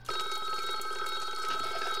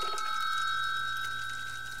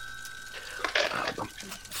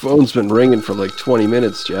phone's been ringing for like 20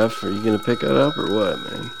 minutes, Jeff. Are you gonna pick it up or what,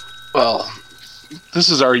 man? Well, this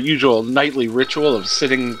is our usual nightly ritual of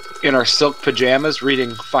sitting in our silk pajamas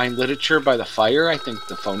reading fine literature by the fire. I think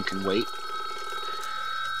the phone can wait.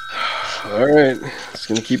 All right, it's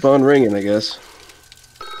gonna keep on ringing, I guess.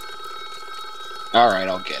 All right,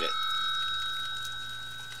 I'll get it.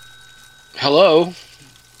 Hello?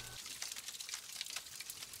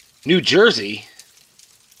 New Jersey?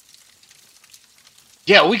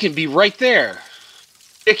 Yeah, we can be right there.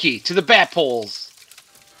 Icky, to the bat poles.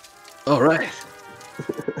 All right.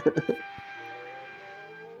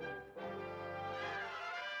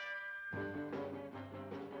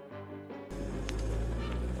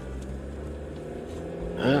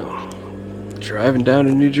 Oh, driving down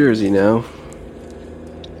to New Jersey now.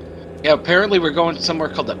 Yeah, apparently we're going somewhere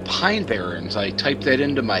called the Pine Barrens. I typed that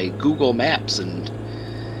into my Google Maps, and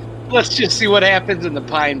let's just see what happens in the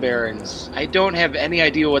Pine Barrens. I don't have any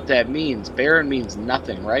idea what that means. Barren means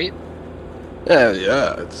nothing, right? Yeah,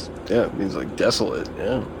 it means like desolate,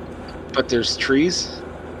 yeah. But there's trees?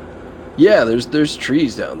 Yeah, there's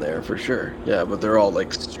trees down there for sure. Yeah, but they're all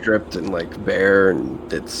like stripped and like bare,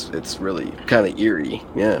 and it's really kind of eerie.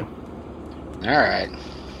 Yeah. All right.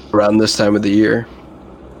 Around this time of the year.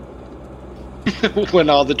 When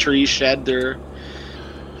all the trees shed their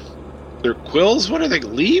quills? What are they,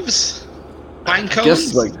 leaves? Pine cones? I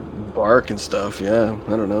guess like bark and stuff, yeah.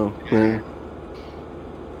 I don't know. Yeah.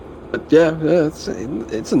 But yeah,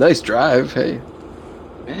 it's a nice drive, hey.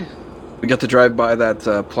 Yeah. We got to drive by that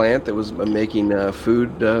plant that was making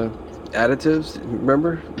food additives.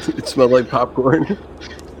 Remember? It smelled like popcorn.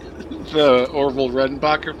 The Orville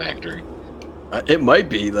Redenbacher factory? It might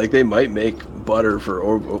be. Like, they might make butter for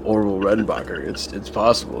Orville Redenbacher. It's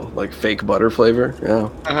possible. Like, fake butter flavor. Yeah.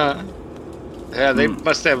 Uh-huh. Yeah, they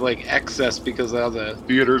must have, like, excess because all the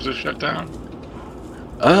theaters are shut down.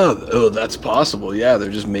 Oh, that's possible. Yeah,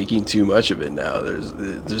 they're just making too much of it now.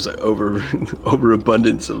 There's like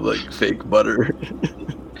overabundance of like fake butter.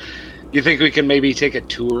 You think we can maybe take a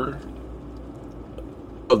tour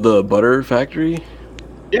Of the butter factory?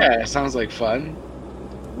 Yeah, it sounds like fun.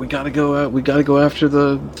 We gotta go. We gotta go after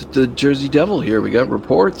the Jersey Devil here. We got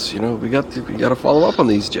reports. You know, we got to follow up on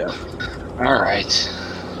these, Jeff. All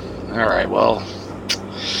right. Well,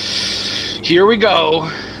 here we go.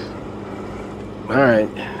 All right.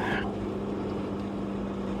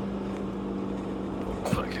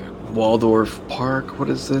 Waldorf Park. What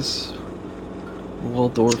is this?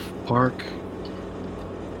 Waldorf Park.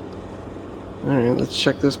 All right, let's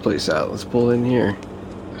check this place out. Let's pull in here.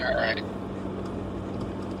 All right.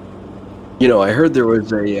 You know, I heard there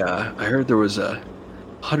was a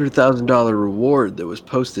 $100,000 reward that was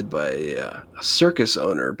posted by a circus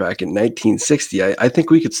owner back in 1960. I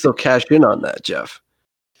think we could still cash in on that, Jeff.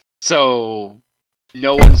 So,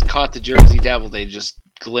 no one's caught the Jersey Devil. They just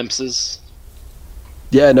glimpses.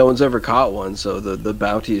 Yeah, no one's ever caught one, so the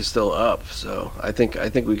bounty is still up. So I think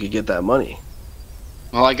we could get that money.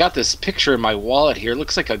 Well, I got this picture in my wallet here. It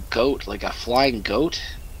looks like a goat, like a flying goat.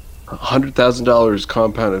 $100,000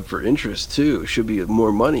 compounded for interest too. Should be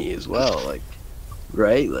more money as well. Like,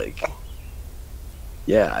 right? Like,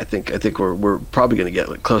 yeah, I think we're probably gonna get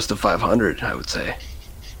like close to 500. I would say.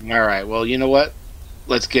 All right. Well, you know what?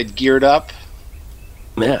 Let's get geared up.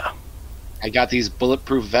 Yeah. I got these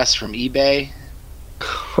bulletproof vests from eBay.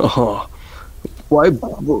 Oh, why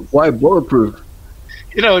bulletproof?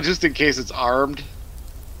 You know, just in case it's armed.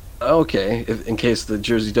 Okay, in case the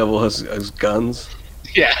Jersey Devil has guns.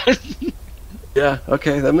 Yeah. Yeah.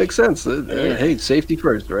 Okay, that makes sense. Hey, safety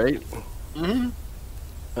first, right? Mm-hmm.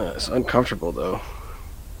 It's uncomfortable though.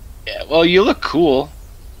 Yeah. Well, you look cool.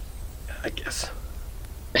 I guess.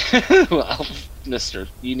 Well, mister,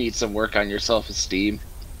 you need some work on your self-esteem.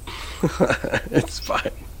 It's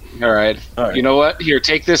fine. All right. All right. You know what? Here,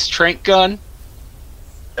 take this trank gun.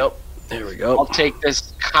 Yep. There we go. I'll take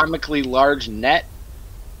this comically large net.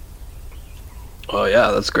 Oh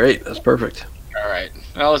yeah, that's great. That's perfect. All right.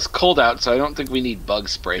 Well, it's cold out, so I don't think we need bug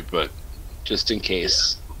spray, but just in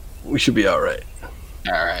case. We should be all right.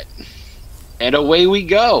 All right. And away we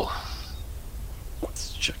go.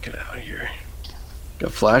 Let's check it out here. Got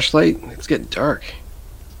a flashlight? It's getting dark.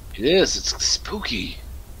 It is. It's spooky.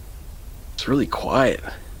 It's really quiet.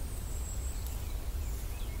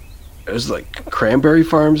 There's like cranberry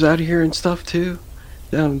farms out here and stuff too.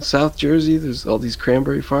 Down in South Jersey, there's all these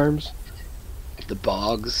cranberry farms. The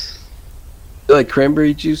bogs. You like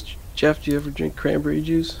cranberry juice, Jeff? Do you ever drink cranberry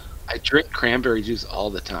juice? I drink cranberry juice all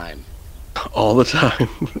the time. All the time.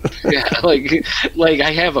 Yeah, like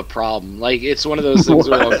I have a problem. Like, it's one of those things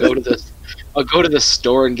where I'll go to the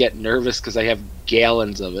store and get nervous because I have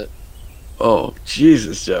gallons of it. Oh,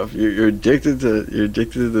 Jesus, Jeff, you're addicted to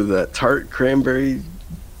that tart cranberry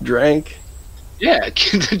drink. Yeah,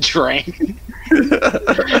 the drain.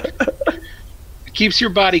 It keeps your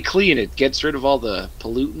body clean. It gets rid of all the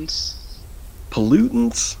pollutants.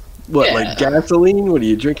 Pollutants? What, Yeah. like gasoline? What are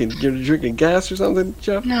you drinking? You're drinking gas or something,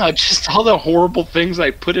 Jeff? No, just all the horrible things I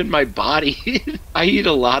put in my body. I eat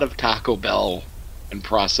a lot of Taco Bell and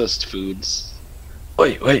processed foods.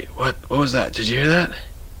 Wait, what was that? Did you hear that?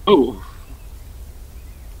 Oh,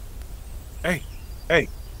 Hey,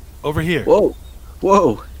 over here.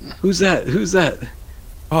 Whoa, who's that?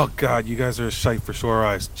 Oh God, you guys are a sight for sore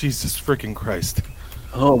eyes. Jesus freaking Christ!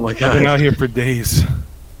 Oh my I've been God. out here for days.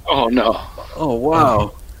 oh no. Oh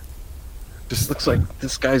wow. Just Looks like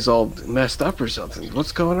this guy's all messed up or something.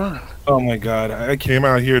 What's going on? Oh my God, I came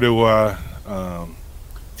out here to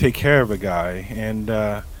take care of a guy, and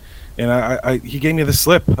I he gave me the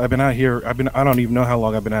slip. I've been out here. I don't even know how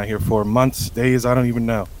long I've been out here for. Months, days. I don't even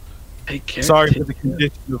know. Take care. Sorry for the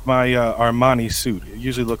condition of my Armani suit. It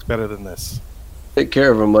usually looks better than this. Take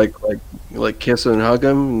care of him, like kiss and hug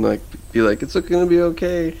him, and like be like, it's gonna be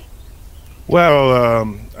okay. Well,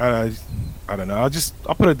 I don't know.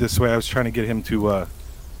 I'll put it this way. I was trying to get him to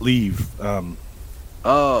leave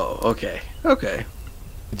Oh, okay. the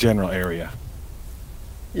general area,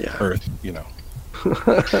 Yeah. Earth, you know.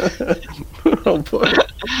 Oh boy.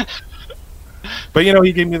 But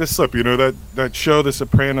he gave me the slip. That show, The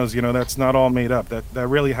Sopranos. That's not all made up. That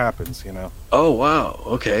really happens. Oh wow.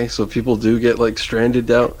 Okay, so people do get like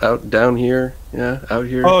stranded out down here. Yeah, out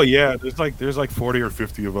here. Oh yeah, there's like 40 or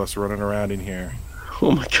 50 of us running around in here.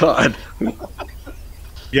 Oh my God.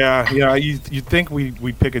 Yeah. You'd think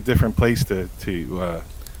we'd pick a different place to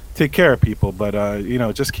take care of people, but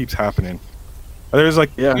it just keeps happening. There's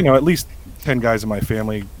like Yeah. at least 10 guys in my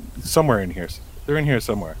family somewhere in here. They're in here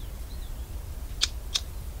somewhere.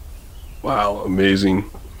 Wow, amazing.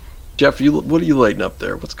 Jeff, what are you lighting up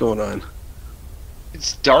there? What's going on?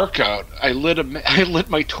 It's dark out. I lit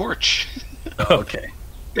my torch. Oh, okay.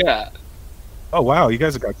 Yeah. Oh wow, you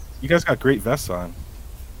guys got great vests on.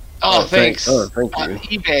 Oh, thanks. Thank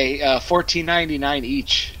you. eBay, $14.99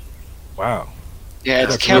 each. Wow, Yeah,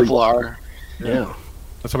 it's That's really- Kevlar. Yeah.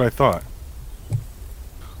 that's what I thought.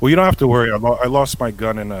 Well, you don't have to worry. I lost my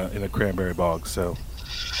gun in a cranberry bog, so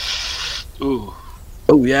Ooh.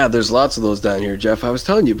 Oh yeah, there's lots of those down here, Jeff. I was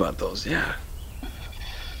telling you about those. Yeah.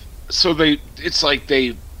 So it's like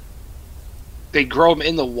they grow them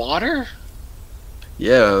in the water?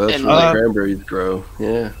 Yeah, that's And, where like- the cranberries grow.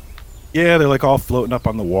 Yeah. yeah, they're like all floating up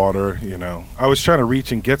on the water. I was trying to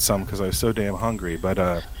reach and get some because I was so damn hungry, but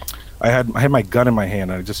I had my gun in my hand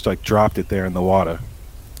and I just like dropped it there in the water.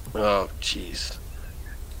 Oh, jeez.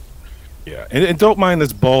 Yeah, and don't mind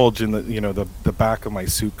this bulge in the back of my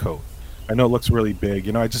suit coat. I know it looks really big.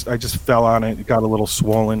 I just fell on it. It got a little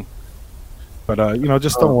swollen, but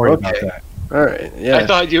just don't worry about okay. that. All right. Yeah. I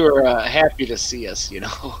thought you were happy to see us,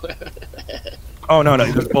 Oh no,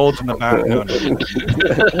 there's bulge in the back. No.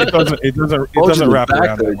 It Bulge in doesn't the wrap back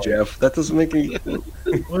around there, that way. Jeff. That doesn't make any.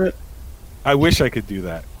 What? I wish I could do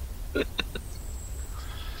that.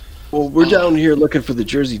 Well, we're down here looking for the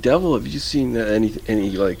Jersey Devil. Have you seen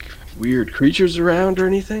any like weird creatures around or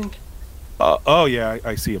anything? Oh yeah,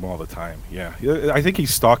 I see him all the time. Yeah, I think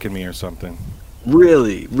he's stalking me or something.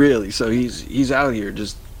 Really, really. So he's out here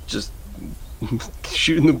just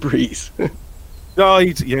shooting the breeze. Oh,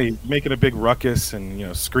 he's making a big ruckus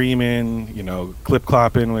and screaming, clip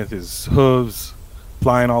clopping with his hooves,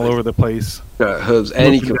 flying all over the place. Got hooves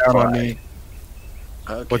and he Looking can down on fly. me.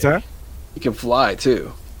 Okay. What's that? He can fly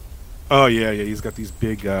too. Oh yeah, he's got these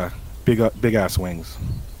big ass wings.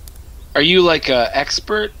 Are you like an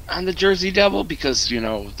expert on the Jersey Devil? Because,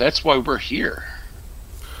 that's why we're here.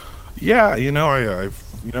 Yeah,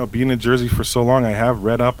 I've being in Jersey for so long, I have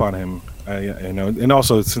read up on him. And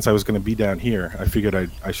also since I was going to be down here, I figured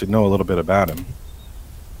I should know a little bit about him.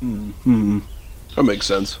 Hmm. That makes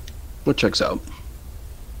sense. What checks out?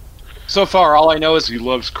 So far, all I know is he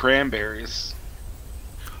loves cranberries.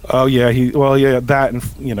 Oh yeah, that and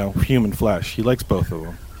human flesh. He likes both of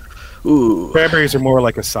them. Ooh. Cranberries are more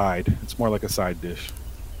like a side. It's more like a side dish.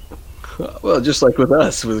 Well, just like with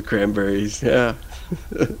us with cranberries. Yeah.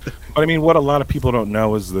 But I mean, what a lot of people don't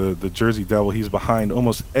know is the Jersey Devil. He's behind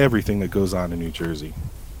almost everything that goes on in New Jersey.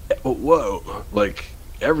 Whoa. Like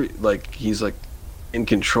he's like in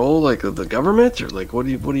control like of the government or like what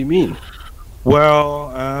do you mean?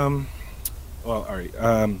 Well, all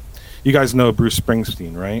right. You guys know Bruce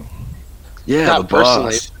Springsteen, right? Yeah, Not the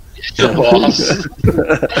boss. The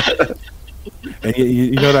boss. And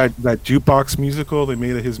you know that jukebox musical they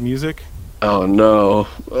made of his music? Oh no.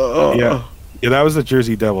 Oh. Yeah. Yeah, that was the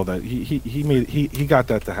Jersey Devil that he got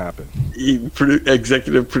that to happen.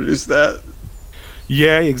 Executive produced that.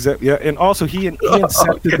 Yeah, exactly. Yeah, and also he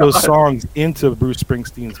incepted those songs into Bruce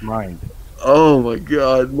Springsteen's mind. Oh my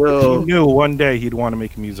God, no! He knew one day he'd want to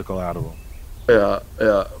make a musical out of them.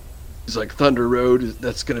 Yeah. It's like Thunder Road.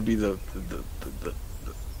 That's gonna be the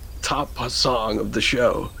top song of the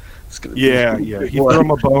show. It's gonna be Yeah. He threw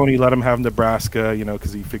him a bone. He let him have Nebraska,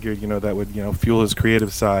 because he figured, that would, fuel his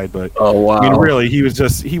creative side. But oh wow, I mean, really, he was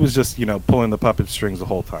just, pulling the puppet strings the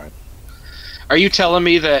whole time. Are you telling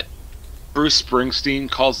me that Bruce Springsteen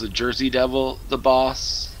calls the Jersey Devil the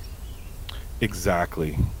boss?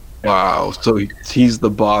 Exactly. Wow. So he's the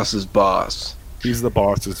boss's boss. He's the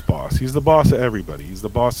boss's boss. He's the boss of everybody. He's the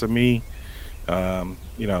boss of me. The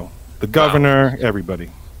governor, everybody.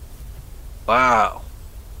 Wow.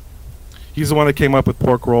 He's the one that came up with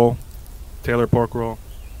pork roll, Taylor pork roll.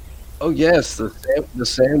 Oh yes, the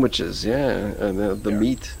sandwiches, yeah, and the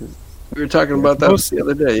meat. We were talking about that the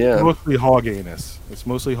other day, yeah. Mostly hog anus. It's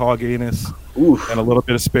mostly hog anus Oof. and a little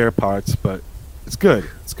bit of spare parts, but it's good.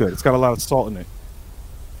 It's good. It's got a lot of salt in it.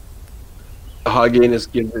 Hog anus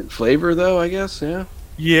gives it flavor, though, I guess, yeah.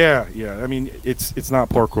 Yeah. I mean, it's not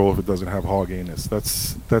pork roll if it doesn't have hog anus.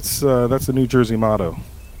 That's the New Jersey motto.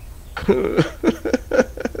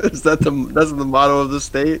 That's the motto of the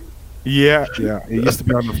state? Yeah. It used to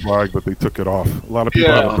be on the flag, but they took it off. A lot of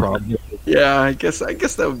people have a problem. Yeah, I guess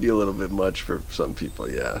that would be a little bit much for some people.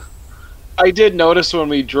 Yeah. I did notice when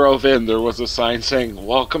we drove in, there was a sign saying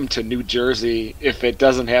 "Welcome to New Jersey." If it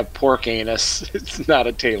doesn't have pork anus, it's not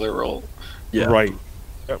a Taylor roll. Yeah. Right.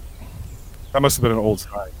 Yep. That must have been an old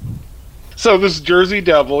sign. So this Jersey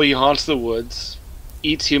Devil, he haunts the woods,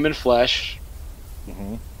 eats human flesh,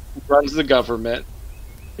 runs the government.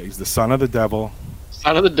 He's the son of the devil.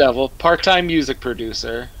 Son of the devil, part-time music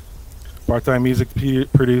producer. Part-time music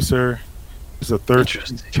producer. He's a third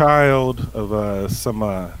child of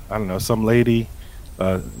some lady,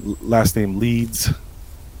 last name Leeds.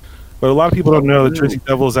 But a lot of people don't know that Jersey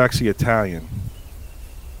Devil is actually Italian.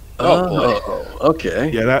 Oh,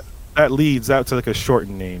 okay. Yeah, that Leeds, that's like a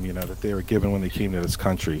shortened name, that they were given when they came to this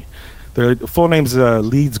country. Their full name's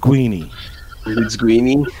Leeds Guini. Leeds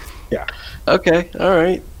Guini? Yeah. Okay, all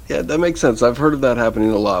right. Yeah, that makes sense. I've heard of that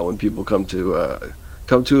happening a lot when people come to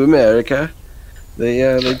America.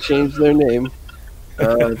 They change their name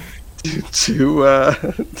to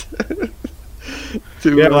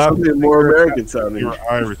something more American sounding.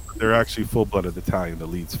 They're Irish, but they're actually full-blooded Italian, the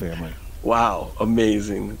Leeds family. Wow,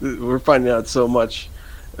 amazing! We're finding out so much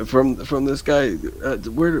from this guy.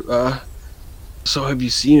 So have you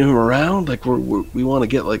seen him around? Like we want to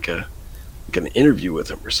get like an interview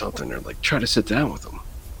with him or something, or like try to sit down with him.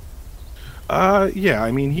 Yeah.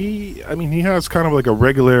 I mean, he has kind of like a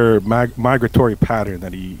regular migratory pattern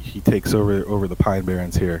that he takes over the Pine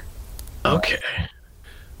Barrens here. Okay.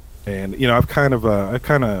 And I've kind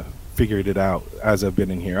of figured it out as I've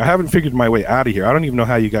been in here. I haven't figured my way out of here. I don't even know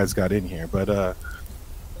how you guys got in here, but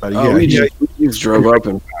yeah. We just drove up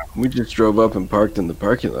and parked in the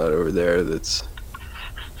parking lot over there. It's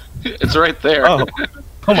right there. Oh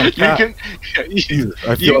my God!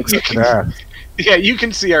 I feel like such an ass. Yeah, you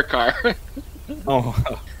can see our car.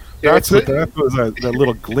 Oh, that's what that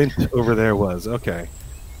little glint over there was. Okay.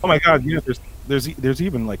 Oh my God! Yeah, there's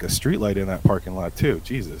even like a street light in that parking lot too.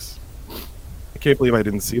 Jesus, I can't believe I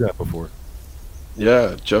didn't see that before.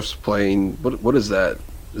 Yeah, Jeff's playing. What is that?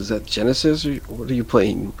 Is that Genesis or what are you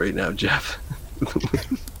playing right now, Jeff?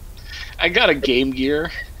 I got a Game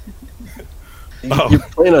Gear. You're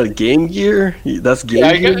playing on a Game Gear? That's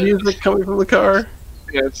Game Gear music coming from the car?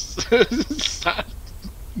 Yes.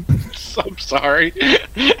 I'm sorry.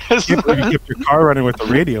 You keep your car running with the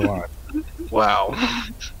radio on. Wow.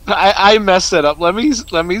 I messed it up. Let me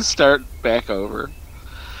start back over.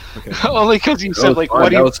 Okay. Only because you said like,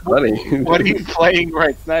 what are you playing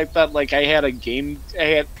right now? I thought like I had a game. I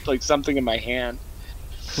had like something in my hand.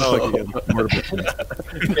 Oh.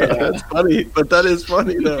 Yeah, that's funny, but that is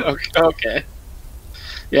funny though. Okay.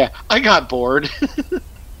 Yeah, I got bored.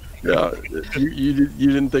 Yeah, you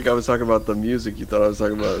didn't think I was talking about the music. You thought I was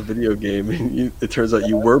talking about a video game. And it turns out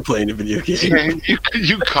you were playing a video game.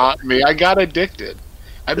 You caught me. I got addicted.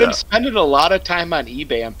 I've been spending a lot of time on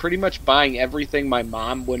eBay. I'm pretty much buying everything my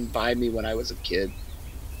mom wouldn't buy me when I was a kid.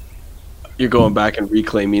 You're going back and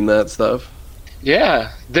reclaiming that stuff?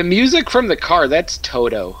 Yeah. The music from the car, that's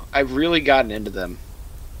Toto. I've really gotten into them.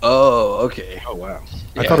 Oh, okay. Oh, wow.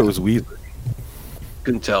 I thought it was Weezer.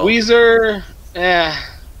 Couldn't tell. Weezer,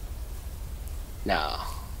 no.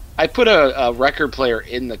 I put a record player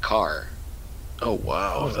in the car. Oh,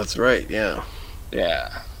 wow. That's right, yeah.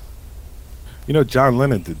 Yeah. John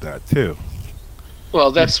Lennon did that, too.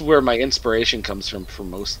 Well, that's where my inspiration comes from for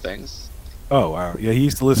most things. Oh wow, yeah. He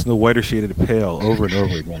used to listen to Whiter Shaded Pale over and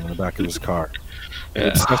over again in the back of his car. Yeah.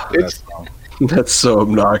 Obsessed with that song. That's so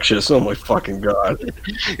obnoxious. Oh my fucking god.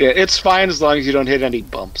 Yeah, it's fine as long as you don't hit any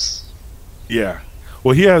bumps. Yeah.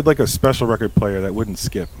 Well, he had like a special record player that wouldn't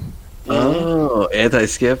skip. Oh,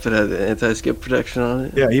 anti-skip. It had anti-skip protection on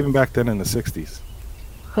it. Yeah, even back then in the '60s.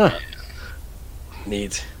 Huh.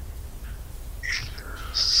 Neat.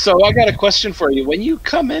 So I got a question for you. When you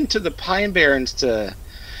come into the Pine Barrens to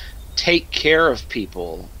take care of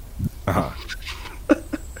people, Uh-huh.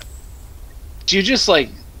 do you just like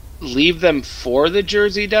leave them for the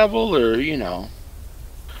Jersey Devil, or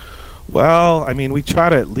Well, I mean, we try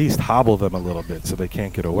to at least hobble them a little bit so they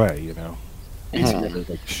can't get away. Easier to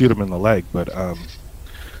like, shoot them in the leg, but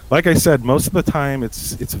like I said, most of the time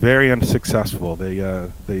it's very unsuccessful. They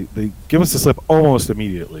give us the slip almost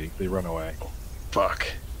immediately. They run away. Fuck.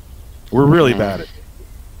 We're really bad at it.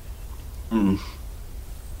 Mm.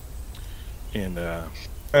 And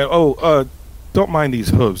don't mind these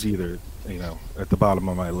hooves either. At the bottom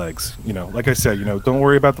of my legs. Like I said, don't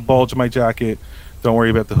worry about the bulge of my jacket. Don't worry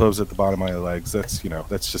about the hooves at the bottom of my legs. That's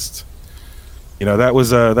just, it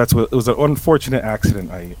was an unfortunate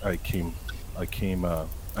accident. I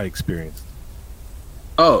experienced.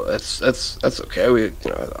 Oh, that's okay.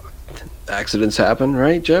 Accidents happen,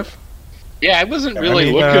 right, Jeff? Yeah, I wasn't really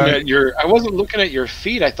I wasn't looking at your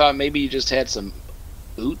feet. I thought maybe you just had some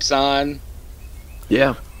boots on.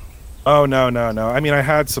 Yeah. Oh no. I mean, I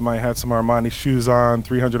had some Armani shoes on,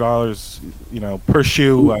 $300, per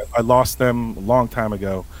shoe. I lost them a long time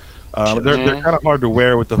ago. They're kind of hard to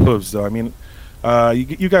wear with the hooves, though. I mean,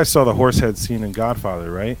 you guys saw the horse head scene in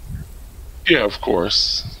Godfather, right? Yeah, of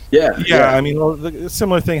course. Yeah. I mean, a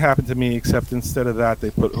similar thing happened to me, except instead of that, they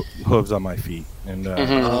put hooves on my feet. And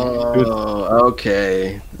Oh,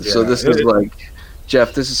 okay. Yeah, So this is like,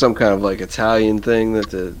 Jeff. This is some kind of like Italian thing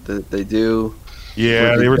that they do.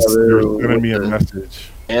 yeah, they were sending me a message.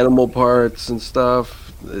 Animal parts and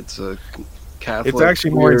stuff. It's a Catholic. It's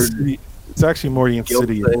actually more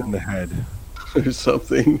insidious thing. in the head. or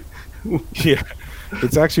something. Yeah,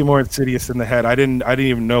 it's actually more insidious in the head. I didn't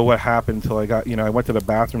even know what happened until I went to the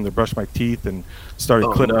bathroom to brush my teeth and started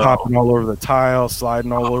popping all over the tile,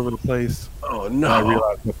 sliding all over the place. Oh And no! I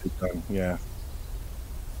realized what they'd done. Yeah.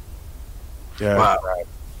 Wow.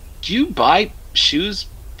 Do you buy shoes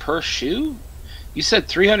per shoe? You said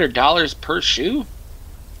 $300 per shoe?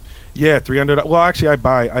 Yeah, 300. Well, actually,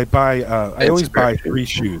 I always buy fair. 3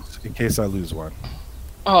 shoes in case I lose one.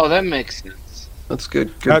 Oh, that makes sense. That's good.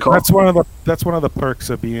 Good call. That's one of the perks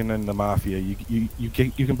of being in the mafia. You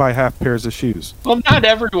can buy half pairs of shoes. Well, not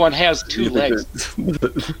everyone has 2 legs.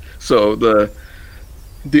 So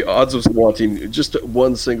the odds of wanting just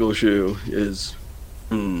one single shoe is.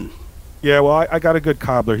 Yeah, well, I got a good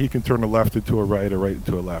cobbler. He can turn a left into a right, a right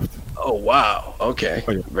into a left. Oh wow! Okay,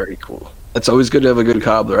 Oh, yeah. very cool. It's always good to have a good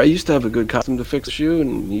cobbler. I used to have a good custom to fix a shoe,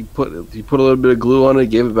 and he put a little bit of glue on it,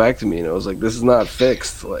 gave it back to me, and I was like, "This is not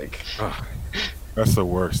fixed." Like, That's the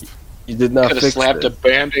worst. you did not Could have fix slapped it. a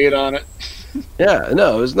Band-Aid on it. Yeah,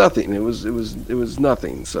 no, it was nothing. It was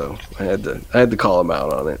nothing. So I had to call him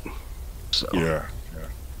out on it. So Yeah.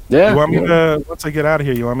 yeah. You want me to, once I get out of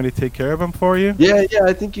here, you want me to take care of him for you? Yeah,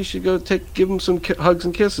 I think you should go give him some hugs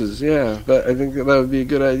and kisses. Yeah, I think that would be a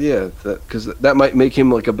good idea. Because that might make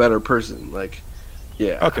him like a better person. Like,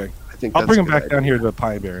 yeah. Okay. I think I'll that's bring a him good back idea. down here to the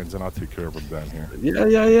Pine Barrens, and I'll take care of him down here.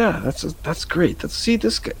 Yeah. That's great.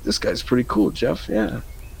 This guy's pretty cool, Jeff. Yeah.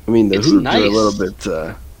 I mean, the It's hooves nice. are a little bit.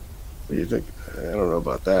 What do you think? I don't know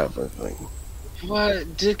about that, but like,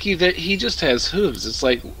 What, Dickie? That he just has hooves. It's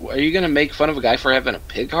like, are you gonna make fun of a guy for having a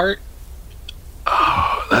pig heart?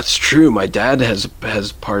 oh, that's true. My dad has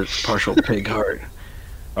partial pig heart.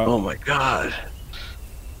 Oh my god.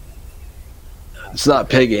 It's not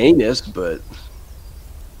pig anus, but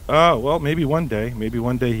Oh, well, maybe one day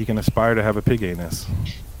he can aspire to have a pig anus.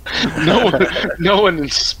 No one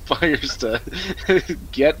inspires to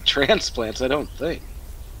get transplants. I don't think.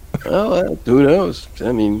 well, who knows?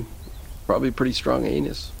 I mean, probably pretty strong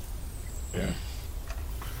anus.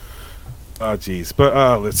 Oh, geez.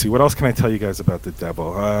 But let's see. What else can I tell you guys about the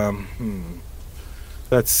devil?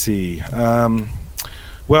 Let's see.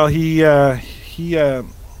 Well, he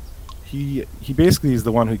basically is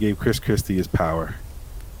the one who gave Chris Christie his power.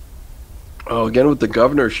 Oh, again with the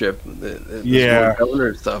governorship. This Yeah. more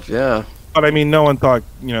governor stuff. Yeah. But I mean, no one thought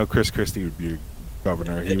Chris Christie would be a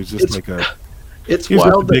governor. He was just It's like a It's he was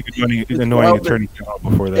just a wild. big annoying wild that- attorney general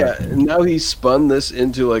before Yeah, that. and now he's spun this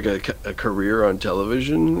into like a career on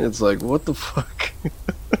television. It's like, what the fuck?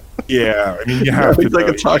 Yeah, I mean, you have to. He's like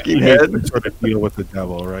a though. talking You make head. some sort of deal with the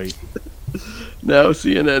devil, right? Now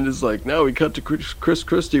CNN is like, now we cut to Chris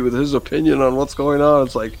Christie with his opinion on what's going on.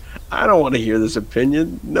 It's like, I don't want to hear this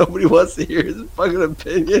opinion. Nobody wants to hear his fucking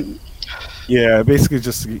opinion. Yeah, basically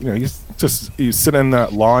just you sit in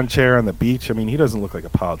that lawn chair on the beach. I mean, he doesn't look like a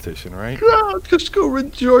politician, right? Just go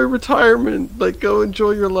enjoy retirement. Like, go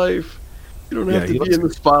enjoy your life. You don't have to be in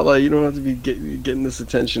the spotlight. You don't have to be getting this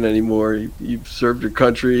attention anymore. You've served your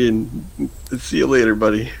country, and see you later,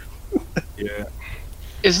 buddy. Yeah.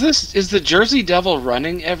 Is the Jersey Devil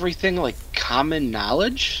running everything like common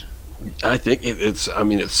knowledge? I think it's. I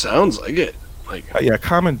mean, it sounds like it. Like Yeah,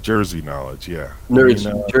 common Jersey knowledge. Yeah,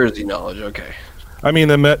 Jersey knowledge. Okay. I mean,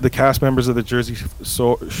 the cast members of the Jersey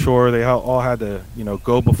Shore, they all had to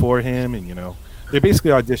go before him, and they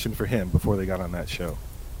basically auditioned for him before they got on that show.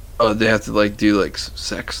 Oh, they have to like do like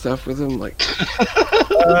sex stuff with him, like they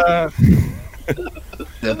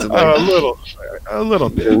have to, like, a little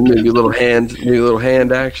bit, maybe a little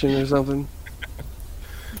hand action or something.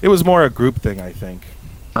 It was more a group thing, I think.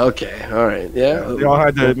 Okay, all right, yeah. They all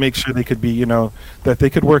had to make sure they could be, that they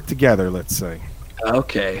could work together. Let's say.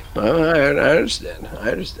 Okay, well, I understand.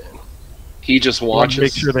 He just watches.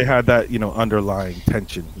 Make sure they had that, underlying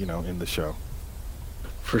tension, in the show.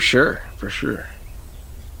 For sure.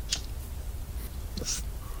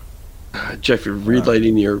 Jeff, you're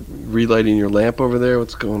relighting your lamp over there.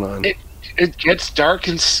 What's going on? It gets dark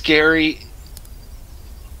and scary.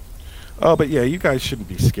 Oh, but yeah, you guys shouldn't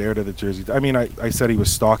be scared of the Jersey. I mean, I said he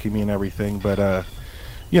was stalking me and everything, but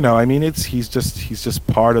I mean, he's just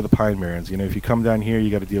part of the Pine Barrens. If you come down here,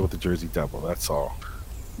 you got to deal with the Jersey Devil. That's all.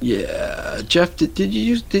 Yeah, Jeff, did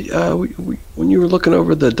you when you were looking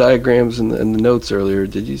over the diagrams and the notes earlier,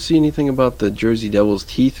 did you see anything about the Jersey Devil's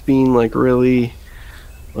teeth being like really,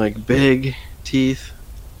 like big teeth?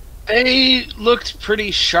 They looked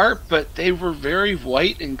pretty sharp, but they were very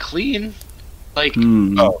white and clean. Like,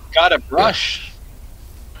 got a brush.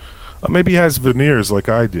 Maybe he has veneers like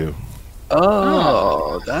I do.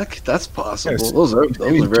 Oh, that's possible. Yes. Those are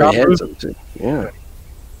very handsome too. Yeah.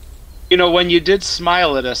 When you did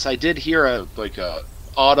smile at us, I did hear a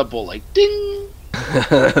audible like ding.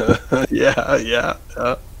 Yeah.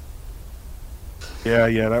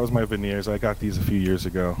 Yeah, that was my veneers. I got these a few years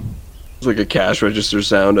ago. It's like a cash register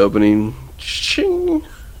sound opening. Ching.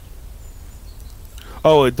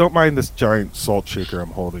 Oh, don't mind this giant salt shaker I'm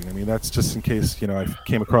holding. I mean, that's just in case, I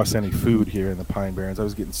came across any food here in the Pine Barrens. I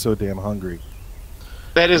was getting so damn hungry.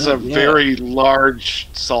 That is a very large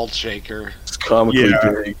salt shaker. It's comically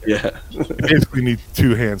big, yeah. You basically need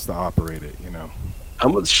 2 hands to operate it, How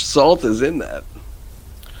much salt is in that?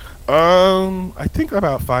 I think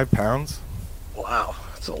about 5 pounds. Wow,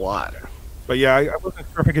 that's a lot. But yeah, I wasn't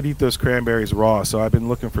sure if I could eat those cranberries raw, so I've been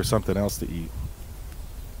looking for something else to eat.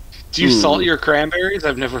 Do you salt your cranberries?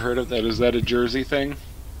 I've never heard of that. Is that a Jersey thing?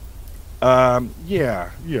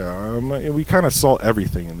 Yeah. We kind of salt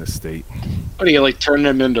everything in this state. What do you turn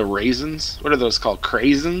them into raisins? What are those called?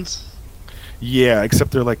 Craisins? Yeah,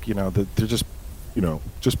 except they're like, they're just,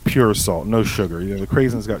 just pure salt, no sugar. The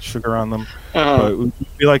craisins got sugar on them, but we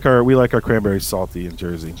like our cranberries salty in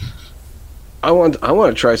Jersey. I want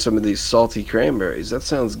to try some of these salty cranberries. That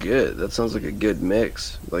sounds good. That sounds like a good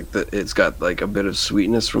mix. It's got like a bit of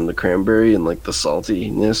sweetness from the cranberry and like the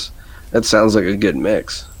saltiness. That sounds like a good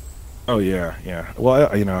mix. Oh yeah. Well,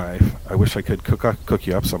 I wish I could cook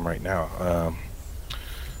you up some right now.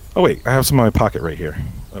 Oh wait, I have some in my pocket right here.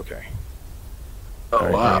 Okay.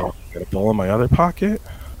 Oh wow. Got a bowl in my other pocket.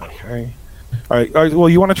 Okay. All right. Well,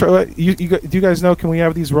 you want to try? Do you guys know? Can we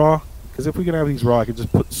have these raw? Because if we can have these raw, I could just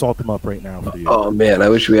salt them up right now for you. Oh man, I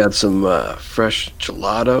wish we had some fresh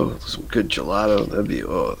gelato, some good gelato. That'd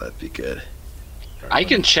be good. I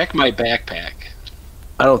can check my backpack.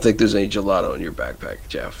 I don't think there's any gelato in your backpack,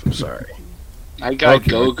 Jeff. I'm sorry. I got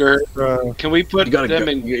Go-Gurt. Can we put them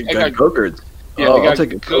in? You got Go-Gurt. Yeah, I'll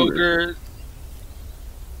take a Go-Gurt.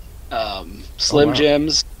 Slim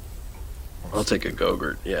Jims. I'll take a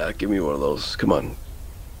Go-Gurt. Yeah, give me one of those. Come on.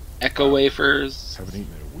 Echo wafers. Haven't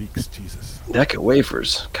eaten in weeks, Jesus. Echo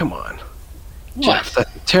wafers. Come on. What? Jeff,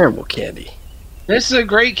 that's terrible candy. This is a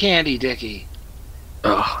great candy, Dickie.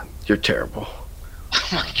 Oh, you're terrible. Oh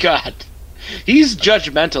my God. He's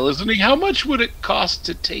judgmental, isn't he? How much would it cost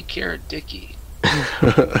to take care of Dickie?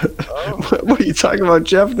 What are you talking about,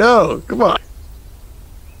 Jeff? No, come on.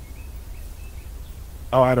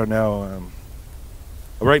 Oh, I don't know.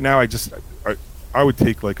 Right now, I would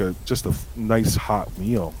take like just a nice hot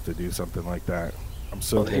meal to do something like that. I'm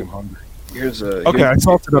so damn hungry. I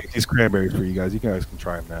salted up these cranberries for you guys. You guys can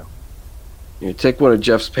try them now. You take one of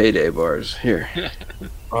Jeff's payday bars. Here.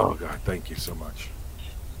 Oh God, thank you so much.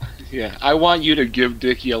 Yeah, I want you to give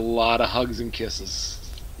Dickie a lot of hugs and kisses.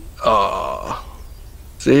 Oh,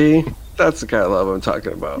 See, that's the kind of love I'm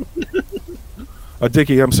talking about.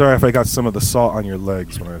 Dickie, I'm sorry if I got some of the salt on your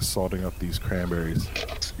legs when I was salting up these cranberries.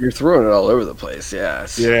 You're throwing it all over the place. Yeah.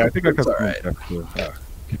 Yeah, I think I got all some. right.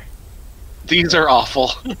 These are awful.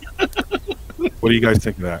 What do you guys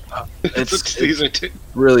think of that? These are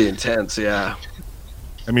really intense. Yeah.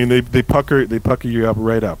 I mean, they pucker you up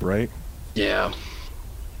right up, right? Yeah.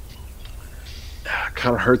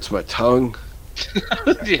 Kind of hurts my tongue.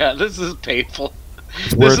 Yeah, this is painful.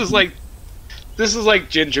 It's This is like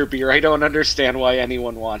ginger beer. I don't understand why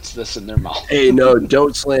anyone wants this in their mouth. Hey, no,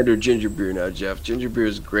 don't slander ginger beer now, Jeff. Ginger beer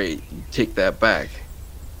is great. You take that back.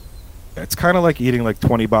 It's kind of like eating like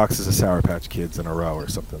 20 boxes of Sour Patch Kids in a row or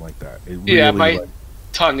something like that. It really, Yeah, my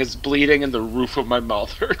tongue is bleeding and the roof of my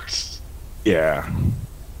mouth hurts. Yeah.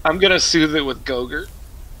 I'm gonna soothe it with Go-Gurt.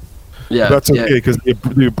 Yeah, That's okay because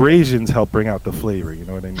the abrasions help bring out the flavor. You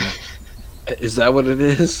know what I mean? Is that what it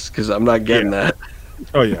is? Because I'm not getting that.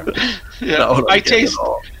 Oh yeah. Yeah, I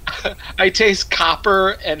taste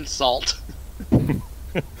copper and salt.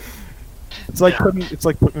 It's like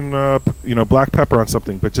putting black pepper on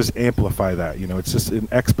something, but just amplify that. It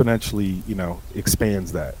exponentially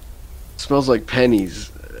expands that. It smells like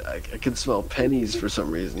pennies. I can smell pennies for some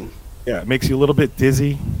reason. Yeah, it makes you a little bit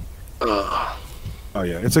dizzy. Ugh. Oh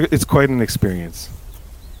yeah, it's quite an experience.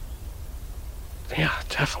 Yeah,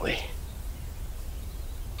 definitely.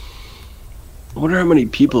 I wonder how many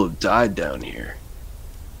people have died down here.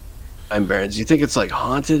 Pine Barrens. You think it's like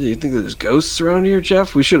haunted? Do you think there's ghosts around here,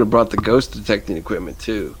 Jeff? We should have brought the ghost detecting equipment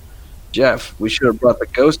too. Jeff, we should have brought the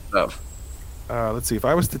ghost stuff. Let's see. If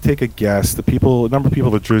I was to take a guess, the number of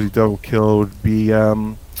people that Jersey Devil killed would be,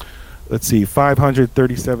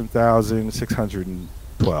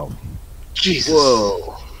 537,612. Jesus.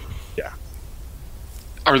 Whoa. Yeah.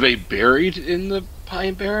 Are they buried in the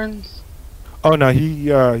Pine Barrens? Oh no,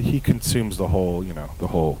 he consumes the whole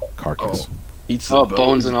carcass. Eats the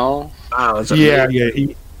bones and all. Wow, that's Yeah.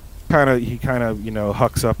 He kind of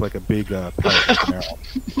hucks up like a big pellet.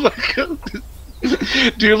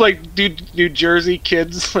 Do New Jersey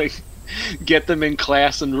kids like get them in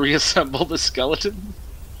class and reassemble the skeleton?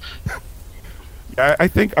 I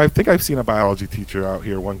think I've seen a biology teacher out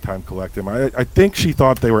here one time collect them. I think she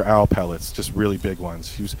thought they were owl pellets, just really big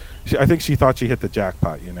ones. I think she thought she hit the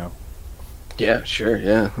jackpot. Yeah, sure.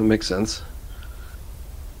 Yeah, that makes sense.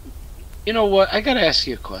 You know what? I gotta ask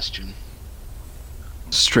you a question.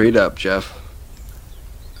 Straight up, Jeff.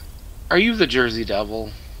 Are you the Jersey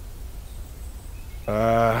Devil?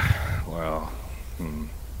 Well. All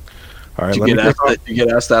right. You get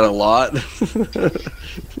asked that a lot.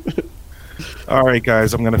 All right,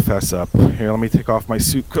 guys. I'm gonna fess up. Here, let me take off my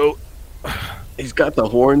suit coat. He's got the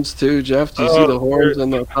horns too, Jeff. Do you see the horns on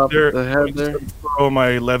the top of the head there? Oh,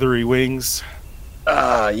 my leathery wings.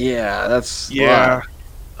 Yeah, that's yeah.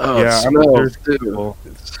 Oh, yeah, it smells too.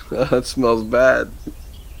 That smells bad.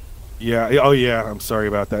 Yeah. Oh, yeah. I'm sorry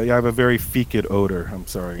about that. Yeah, I have a very fecid odor. I'm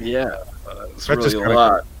sorry. Yeah, it's That's really just a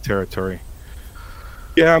lot. Territory.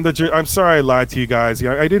 Yeah, I'm sorry I lied to you guys.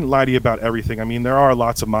 Yeah, I didn't lie to you about everything. I mean, there are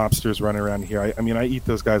lots of mobsters running around here. I mean, I eat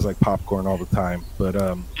those guys like popcorn all the time. But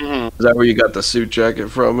Is that where you got the suit jacket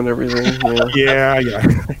from and everything? Yeah.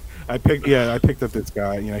 I picked up this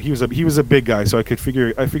guy. He was a big guy, so I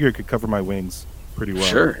figure it could cover my wings pretty well.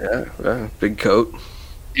 Sure. Yeah. Big coat.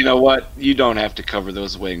 You know what? You don't have to cover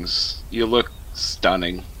those wings. You look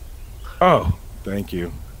stunning. Oh, thank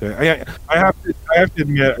you. I have to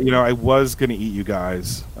admit, I was gonna eat you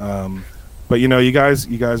guys, but you guys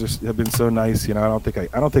have been so nice. I don't think I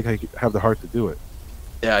have the heart to do it.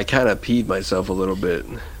 Yeah, I kind of peed myself a little bit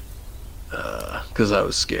because I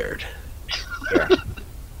was scared. Yeah.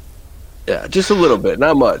 Yeah, just a little bit,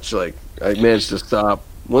 not much. Like I managed to stop.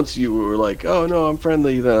 Once you were like, "Oh no, I'm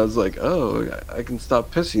friendly," then I was like, "Oh, I can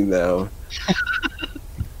stop pissing now,"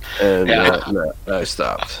 and no, I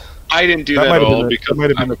stopped. I didn't do that at all because that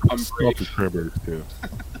might have been I'm brave. Too.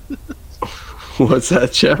 What's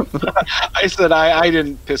that, Jeff? I said I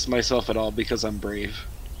didn't piss myself at all because I'm brave.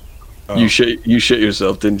 Oh. You shit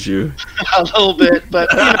yourself, didn't you? A little bit, but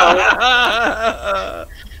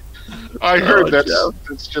I heard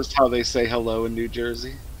that's just how they say hello in New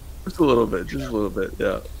Jersey. Just a little bit,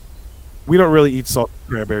 yeah. We don't really eat salted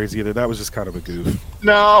cranberries either. That was just kind of a goof.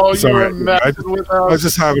 No, you were Sorry. messing with us. I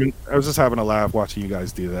was just having a laugh watching you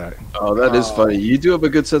guys do that. Oh, that is funny. You do have a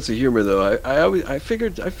good sense of humor, though. I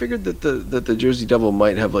figured that the Jersey Devil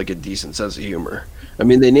might have like a decent sense of humor. I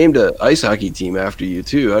mean, they named an ice hockey team after you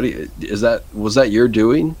too. Was that your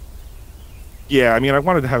doing? Yeah, I mean, I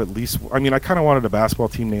wanted to have at least. I mean, I kind of wanted a basketball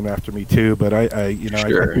team named after me too, but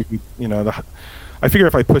Sure. I figure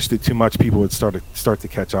if I pushed it too much, people would start to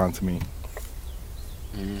catch on to me.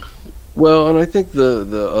 Mm. Well, and I think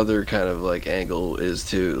the other kind of like angle is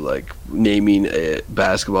to like naming a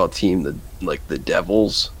basketball team the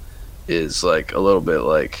Devils is like a little bit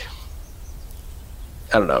like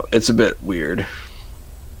I don't know. It's a bit weird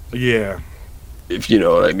Yeah. if you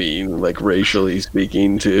know what I mean. Like racially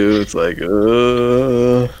speaking, too. It's like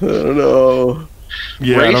I don't know.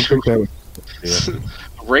 Yeah, I don't think that would. Yeah.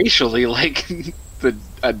 Racially, like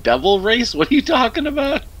a devil race? What are you talking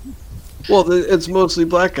about? Well, it's mostly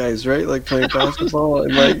black guys, right? Like playing basketball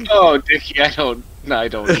and like. Oh, Dickie, I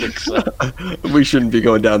don't think so. We shouldn't be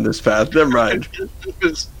going down this path. Never mind.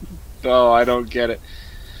 No, I don't get it.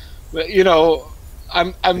 But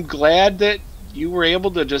I'm glad that you were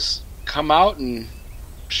able to just come out and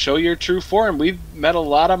show your true form. We've met a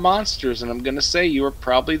lot of monsters, and I'm gonna say you were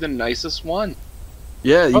probably the nicest one.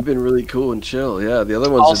 Yeah, you've been really cool and chill. Yeah, the other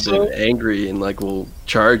ones Also- have been angry and like will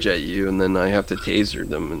charge at you, and then I have to taser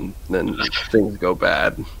them, and then things go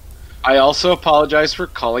bad. I also apologize for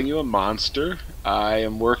calling you a monster. I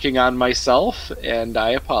am working on myself, and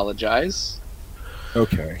I apologize.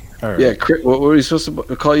 Okay. All right. Yeah, what were we supposed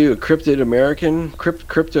to call you? A cryptid American?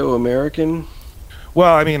 Crypto American?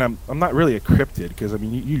 Well, I mean, I'm not really a cryptid because I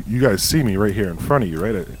mean, you guys see me right here in front of you,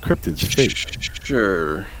 right? A cryptid's fake.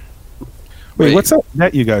 Sure. Wait, what's that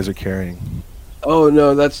net you guys are carrying? Oh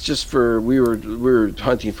no, that's just for we were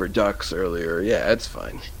hunting for ducks earlier. Yeah, it's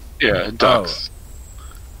fine. Yeah, ducks.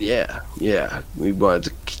 Yeah, yeah. We wanted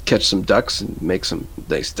to catch some ducks and make some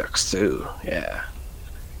nice ducks too. Yeah.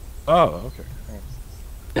 Oh, okay.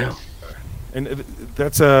 Yeah. And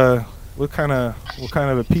that's what kind of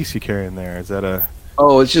a piece you carrying there? Is that a?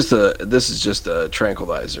 Oh, it's just this is just a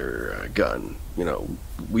tranquilizer gun. You know,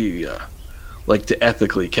 we like to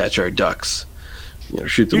ethically catch our ducks. You know,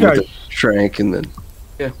 shoot them with a trank and then.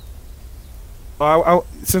 Yeah. Well,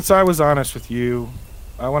 since I was honest with you,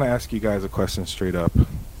 I want to ask you guys a question straight up.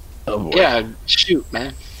 Oh boy. Yeah, shoot,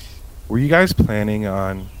 man. Were you guys planning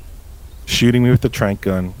on shooting me with the trank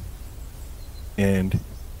gun and,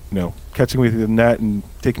 catching me with the net and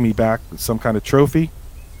taking me back with some kind of trophy?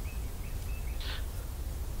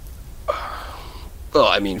 Well,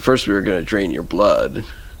 I mean, first we were going to drain your blood,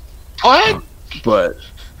 What? but.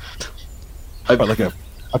 What, like a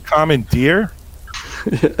common deer?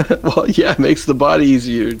 Well, yeah, it makes the body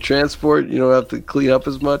easier to transport. You don't have to clean up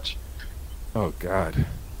as much. Oh God.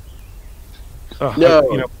 Oh,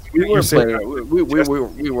 No, we you weren't said- playing.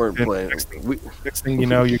 We weren't playing. Next thing you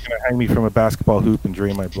know, you're gonna hang me from a basketball hoop and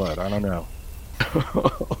drain my blood. I don't know.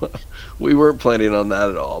 We weren't planning on that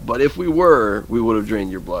at all. But if we were, we would have drained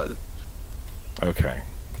your blood. Okay.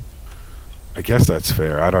 I guess that's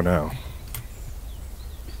fair. I don't know.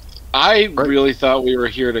 I really thought we were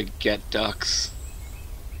here to get ducks.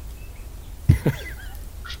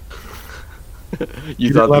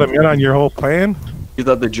 You didn't let him in on your whole plan? You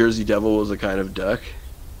thought the Jersey Devil was a kind of duck?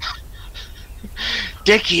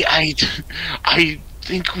 Dickie, I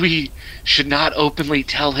think we should not openly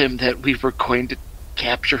tell him that we were going to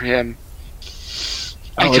capture him.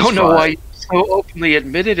 I Oh, it's don't know fine. why you so openly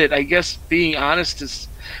admitted it. I guess being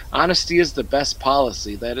honesty is the best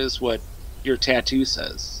policy. That is what your tattoo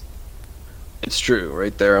says. It's true,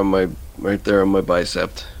 right there on my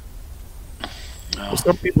bicep. Oh.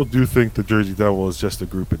 Some people do think the Jersey Devil is just a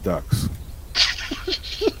group of ducks.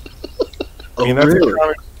 I mean, that's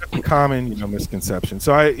a common, misconception.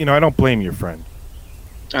 So I don't blame your friend.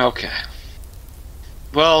 Okay.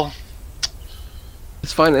 Well,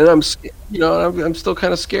 It's fine, and I'm still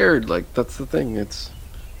kind of scared. Like that's the thing. It's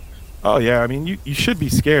Oh yeah, I mean, you should be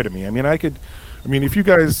scared of me. I mean,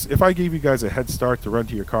 if I gave you guys a head start to run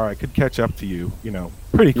to your car, I could catch up to you,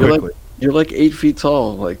 pretty quickly. you're like 8 feet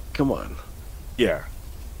tall. Like, come on. Yeah.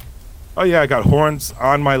 Oh yeah, I got horns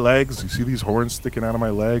on my legs. You see these horns sticking out of my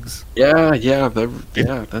legs? Yeah,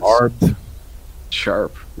 that's Barbed.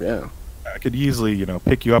 sharp. Yeah. I could easily,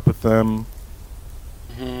 pick you up with them,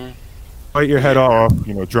 mhm. bite your head off,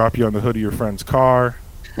 drop you on the hood of your friend's car.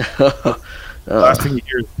 Last thing you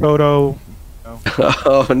hear is Toto.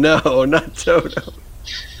 Oh no, not Toto.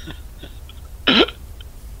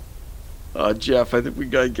 Jeff, I think we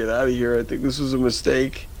gotta get out of here. I think this was a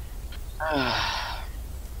mistake.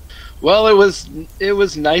 Well, it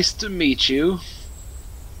was nice to meet you.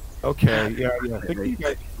 Okay, yeah. I think you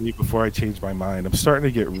guys can leave before I change my mind. I'm starting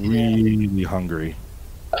to get really hungry.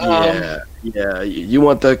 Yeah. You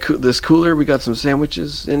want this cooler? We got some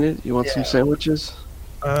sandwiches in it. You want some sandwiches?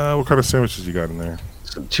 What kind of sandwiches you got in there?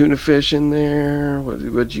 Some tuna fish in there.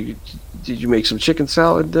 Did you make some chicken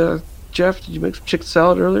salad, Jeff? Did you make some chicken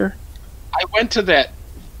salad earlier? I went to that.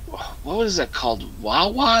 What was that called?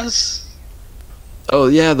 Wawa's. Oh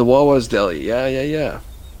yeah, the Wawa's Deli. Yeah.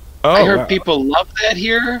 I Oh, heard people love that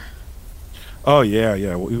here. oh yeah,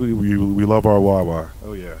 yeah. We love our Wawa.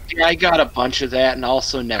 Oh yeah. Yeah, I got a bunch of that, and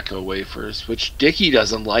also Necco wafers, which Dickie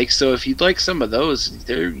doesn't like. So if you'd like some of those,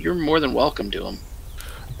 you're more than welcome to them.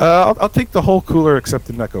 I'll take the whole cooler except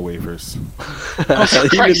the Necco wafers.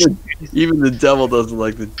 Christ. even the devil doesn't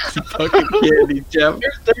like the fucking candy, Jeff.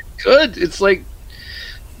 They're good. It's like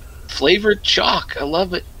flavored chalk. I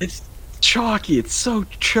love it. It's chalky. It's so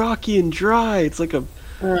chalky and dry. It's like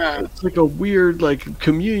a weird like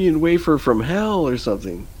communion wafer from hell or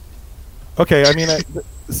something. Okay, I mean, it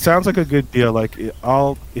sounds like a good deal. Like,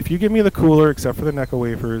 if you give me the cooler except for the Necco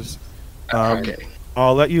wafers, Okay.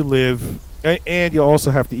 I'll let you live. And you'll also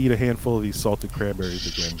have to eat a handful of these salted cranberries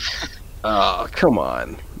again. Oh, come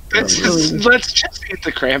on. Let's just eat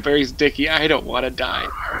the cranberries, Dickie. I don't want to die.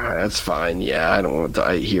 That's fine. Yeah, I don't want to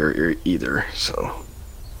die here either.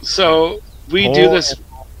 So we do this.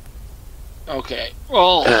 Okay.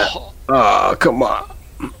 Oh, Come on.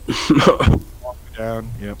 Down.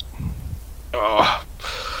 Yep. Oh,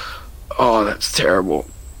 that's terrible.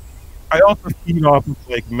 I also feed off of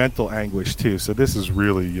like mental anguish too. So this is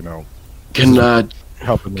really, Can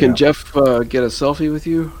helping me can out. Jeff get a selfie with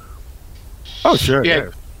you? Oh sure. Yeah. Yeah.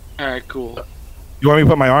 all right, cool. You want me to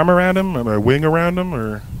put my arm around him or my wing around him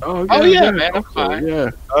or? Oh yeah, man, I'm fine. Yeah.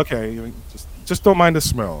 Okay. Just don't mind the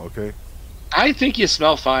smell. Okay. I think you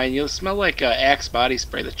smell fine. You smell like Axe body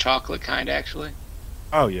spray, the chocolate kind, actually.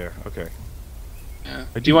 Oh yeah. Okay. Yeah.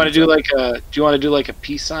 I Do you want to do that. like a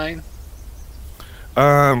peace sign?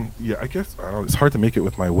 Yeah. I guess it's hard to make it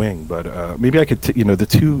with my wing, but maybe I could. The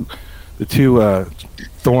two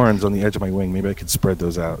thorns on the edge of my wing. Maybe I could spread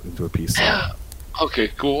those out into a piece. Okay,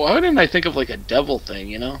 cool. Why didn't I think of like a devil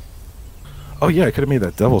thing? Oh yeah, I could have made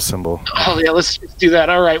that devil symbol. Oh yeah, let's just do that.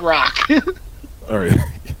 All right, rock. All right,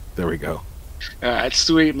 there we go. All right,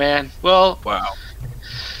 sweet man. Well, Wow.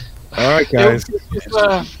 All right, guys. You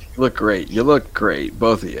look great. You look great,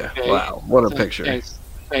 both of you. Okay. Wow, what a picture.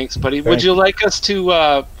 Thanks, buddy. Would you like us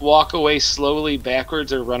to walk away slowly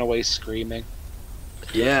backwards or run away screaming?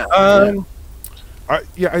 Yeah. I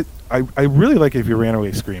really like it if you ran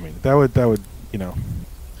away screaming. That would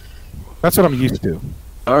that's what I'm used to.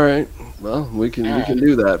 All right. Well, we can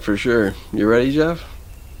do that for sure. You ready, Jeff?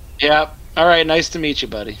 Yeah. All right. Nice to meet you,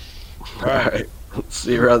 buddy. All right.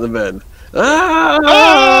 See you around the bend. Ah!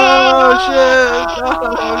 Oh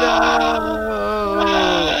shit!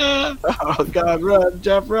 Oh no! Oh God! Run,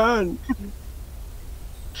 Jeff! Run!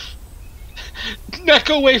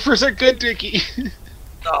 Necco wafers are good, Dickie.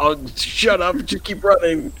 Oh, shut up! Just keep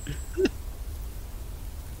running.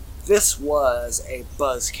 This was a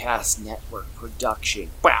Buzzcast Network production.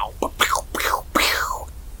 Wow.